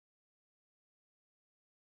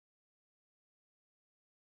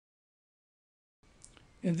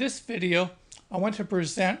In this video, I want to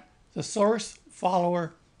present the source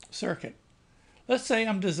follower circuit. Let's say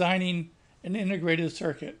I'm designing an integrated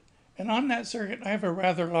circuit, and on that circuit I have a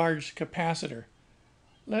rather large capacitor.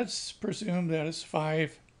 Let's presume that it's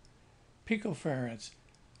 5 picofarads.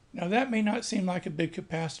 Now that may not seem like a big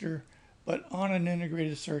capacitor, but on an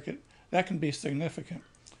integrated circuit that can be significant.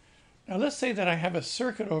 Now let's say that I have a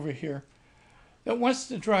circuit over here that wants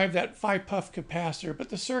to drive that 5-puff capacitor, but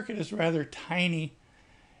the circuit is rather tiny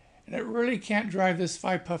and it really can't drive this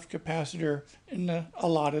 5-puff capacitor in the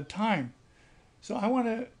allotted time. So I want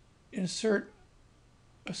to insert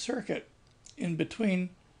a circuit in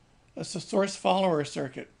between. That's a source follower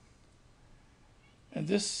circuit. And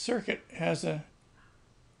this circuit has an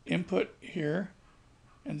input here,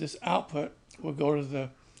 and this output will go to the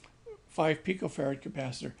 5 picofarad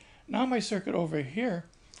capacitor. Now my circuit over here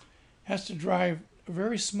has to drive a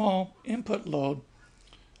very small input load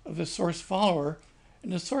of the source follower,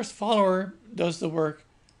 and the source follower does the work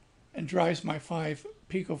and drives my 5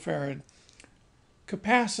 picofarad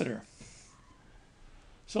capacitor.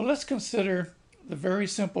 So let's consider the very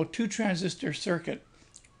simple 2-transistor circuit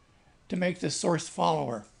to make this source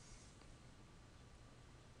follower.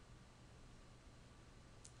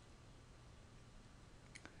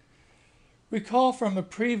 Recall from a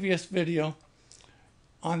previous video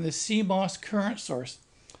on the CMOS current source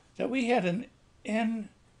that we had an N-channel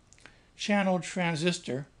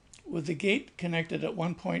transistor with the gate connected at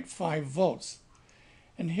 1.5 volts.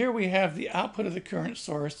 And here we have the output of the current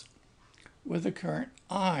source with the current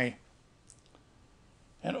I.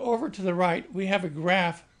 And over to the right we have a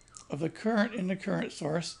graph of the current in the current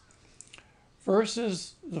source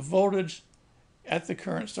versus the voltage at the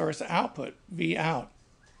current source output, V out.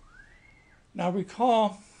 Now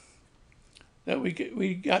recall that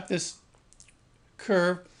we got this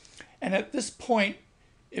curve, and at this point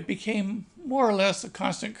it became more or less a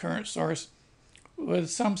constant current source with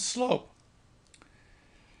some slope.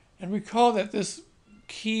 And recall that this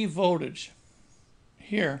key voltage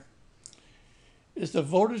here is the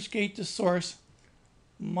voltage gate to source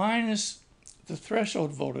minus the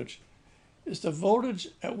threshold voltage, is the voltage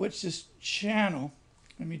at which this channel,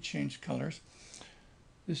 let me change colors,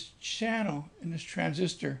 this channel in this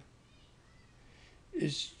transistor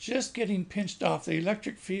is just getting pinched off. The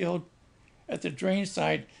electric field at the drain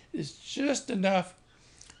side is just enough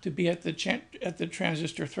to be at the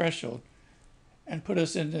transistor threshold and put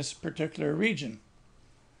us in this particular region.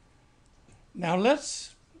 Now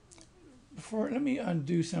let me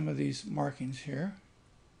undo some of these markings here.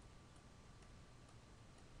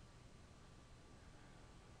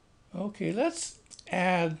 Okay, let's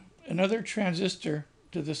add another transistor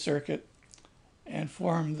to the circuit and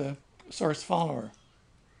form the source follower.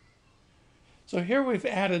 So here we've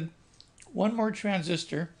added one more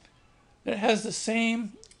transistor that has the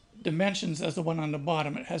same dimensions as the one on the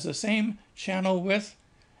bottom. It has the same channel width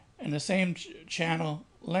and the same channel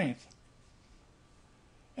length.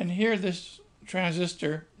 And here this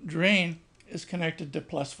transistor drain is connected to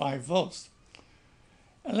plus 5 volts.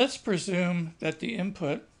 And let's presume that the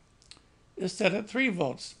input is set at 3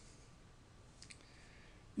 volts.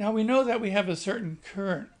 Now we know that we have a certain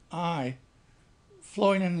current I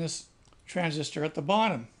flowing in this transistor at the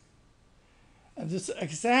bottom. And this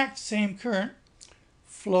exact same current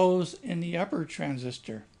flows in the upper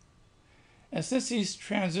transistor. And since these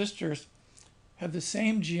transistors have the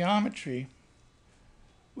same geometry,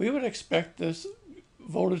 we would expect this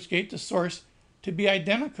voltage gate to source to be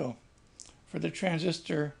identical for the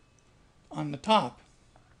transistor on the top.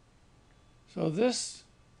 So this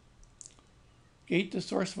gate to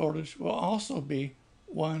source voltage will also be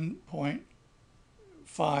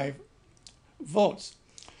 1.5 volts.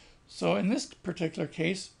 So in this particular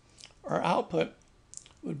case, our output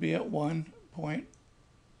would be at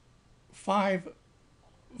 1.5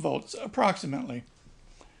 volts approximately.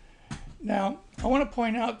 Now, I want to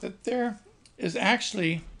point out that there is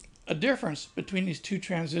actually a difference between these two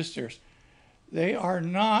transistors. They are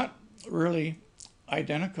not really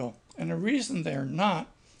identical. And the reason they're not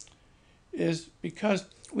is because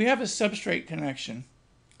we have a substrate connection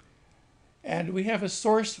and we have a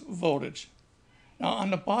source voltage. Now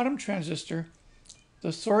on the bottom transistor,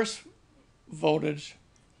 the source voltage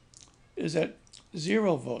is at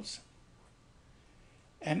 0 volts.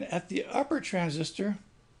 And at the upper transistor,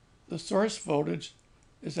 the source voltage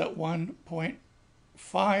is at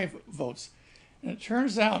 1.5 volts. And it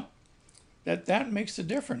turns out that that makes a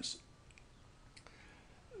difference.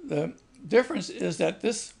 The difference is that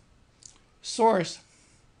this source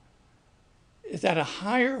is at a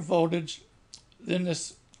higher voltage than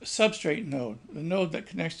this substrate node, the node that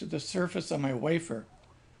connects to the surface of my wafer,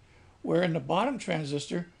 where in the bottom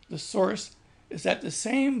transistor, the source is at the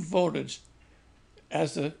same voltage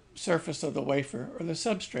as the surface of the wafer or the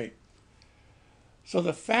substrate. So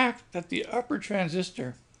the fact that the upper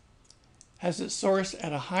transistor has its source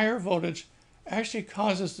at a higher voltage actually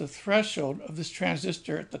causes the threshold of this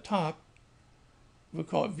transistor at the top, we'll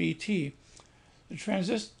call it VT,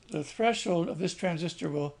 the threshold of this transistor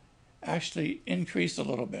will actually increase a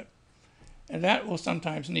little bit. And that will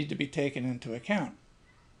sometimes need to be taken into account.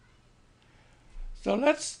 So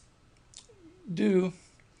let's do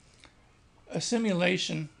a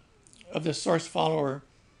simulation of the source follower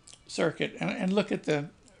circuit and look at the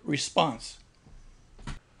response.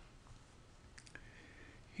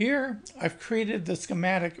 Here I've created the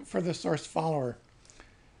schematic for the source follower.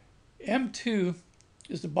 M2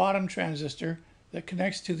 is the bottom transistor that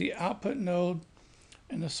connects to the output node,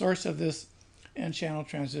 and the source of this N-channel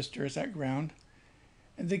transistor is at ground.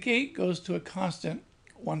 And the gate goes to a constant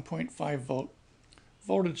 1.5 volt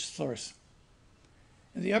voltage source.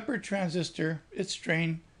 And the upper transistor, its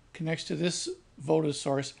drain, connects to this voltage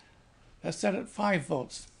source that's set at 5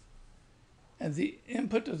 volts. And the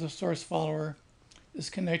input of the source follower is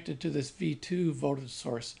connected to this V2 voltage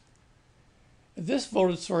source. And this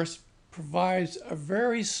voltage source provides a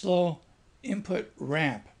very slow input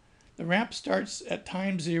ramp. The ramp starts at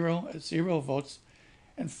time 0 at 0 volts,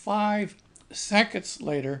 and 5 seconds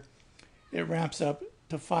later it ramps up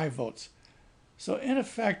to 5 volts. So in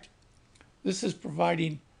effect, this is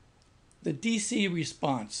providing the DC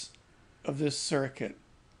response of this circuit.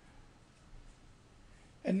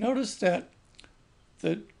 And notice that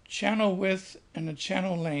the channel width and the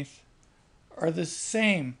channel length are the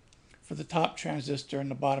same for the top transistor and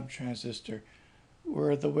the bottom transistor,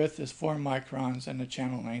 where the width is 4 microns and the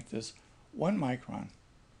channel length is 1 micron.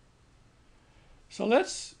 So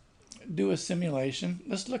let's do a simulation.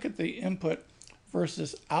 Let's look at the input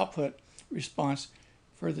versus output response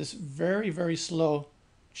for this very, very slow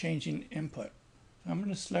changing input. I'm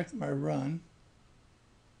going to select my run.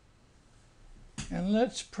 And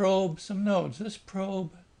let's probe some nodes. Let's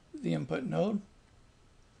probe the input node.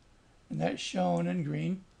 And that's shown in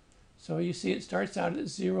green. So you see it starts out at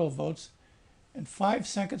 0 volts. And 5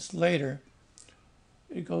 seconds later,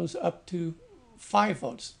 it goes up to 5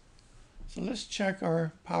 volts. So let's check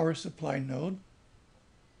our power supply node.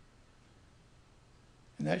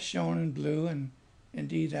 And that's shown in blue, and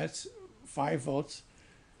indeed that's 5 volts.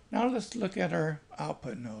 Now let's look at our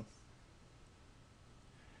output node.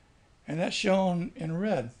 And that's shown in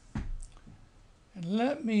red. And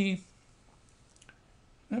let me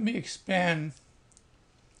expand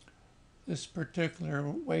this particular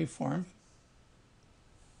waveform.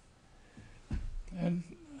 And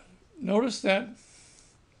notice that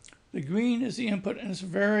the green is the input, and it's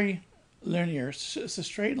very linear. It's a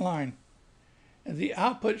straight line. And the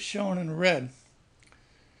output shown in red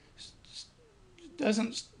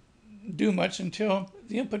doesn't do much until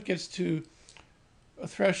the input gets to a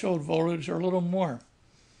threshold voltage or a little more.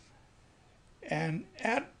 And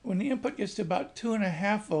when the input gets to about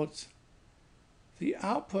 2.5 volts, the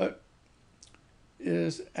output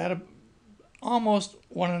is at almost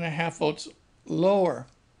 1.5 volts lower.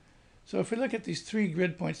 So if we look at these 3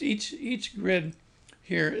 grid points, each grid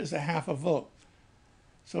here is 0.5 volt.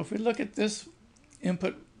 So if we look at this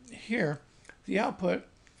input here, the output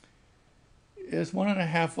is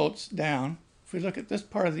 1.5 volts down. If we look at this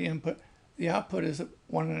part of the input, the output is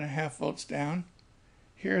 1.5 volts down.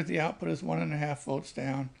 Here the output is 1.5 volts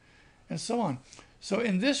down, and so on. So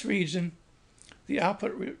in this region, the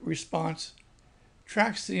output response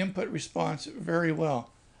tracks the input response very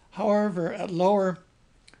well. However, at lower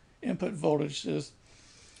input voltages,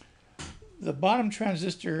 the bottom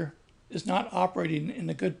transistor is not operating in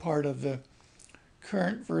the good part of the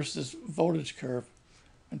current versus voltage curve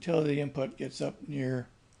until the input gets up near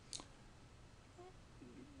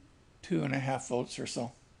 2.5 volts or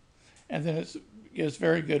so. And then it gives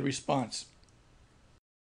very good response.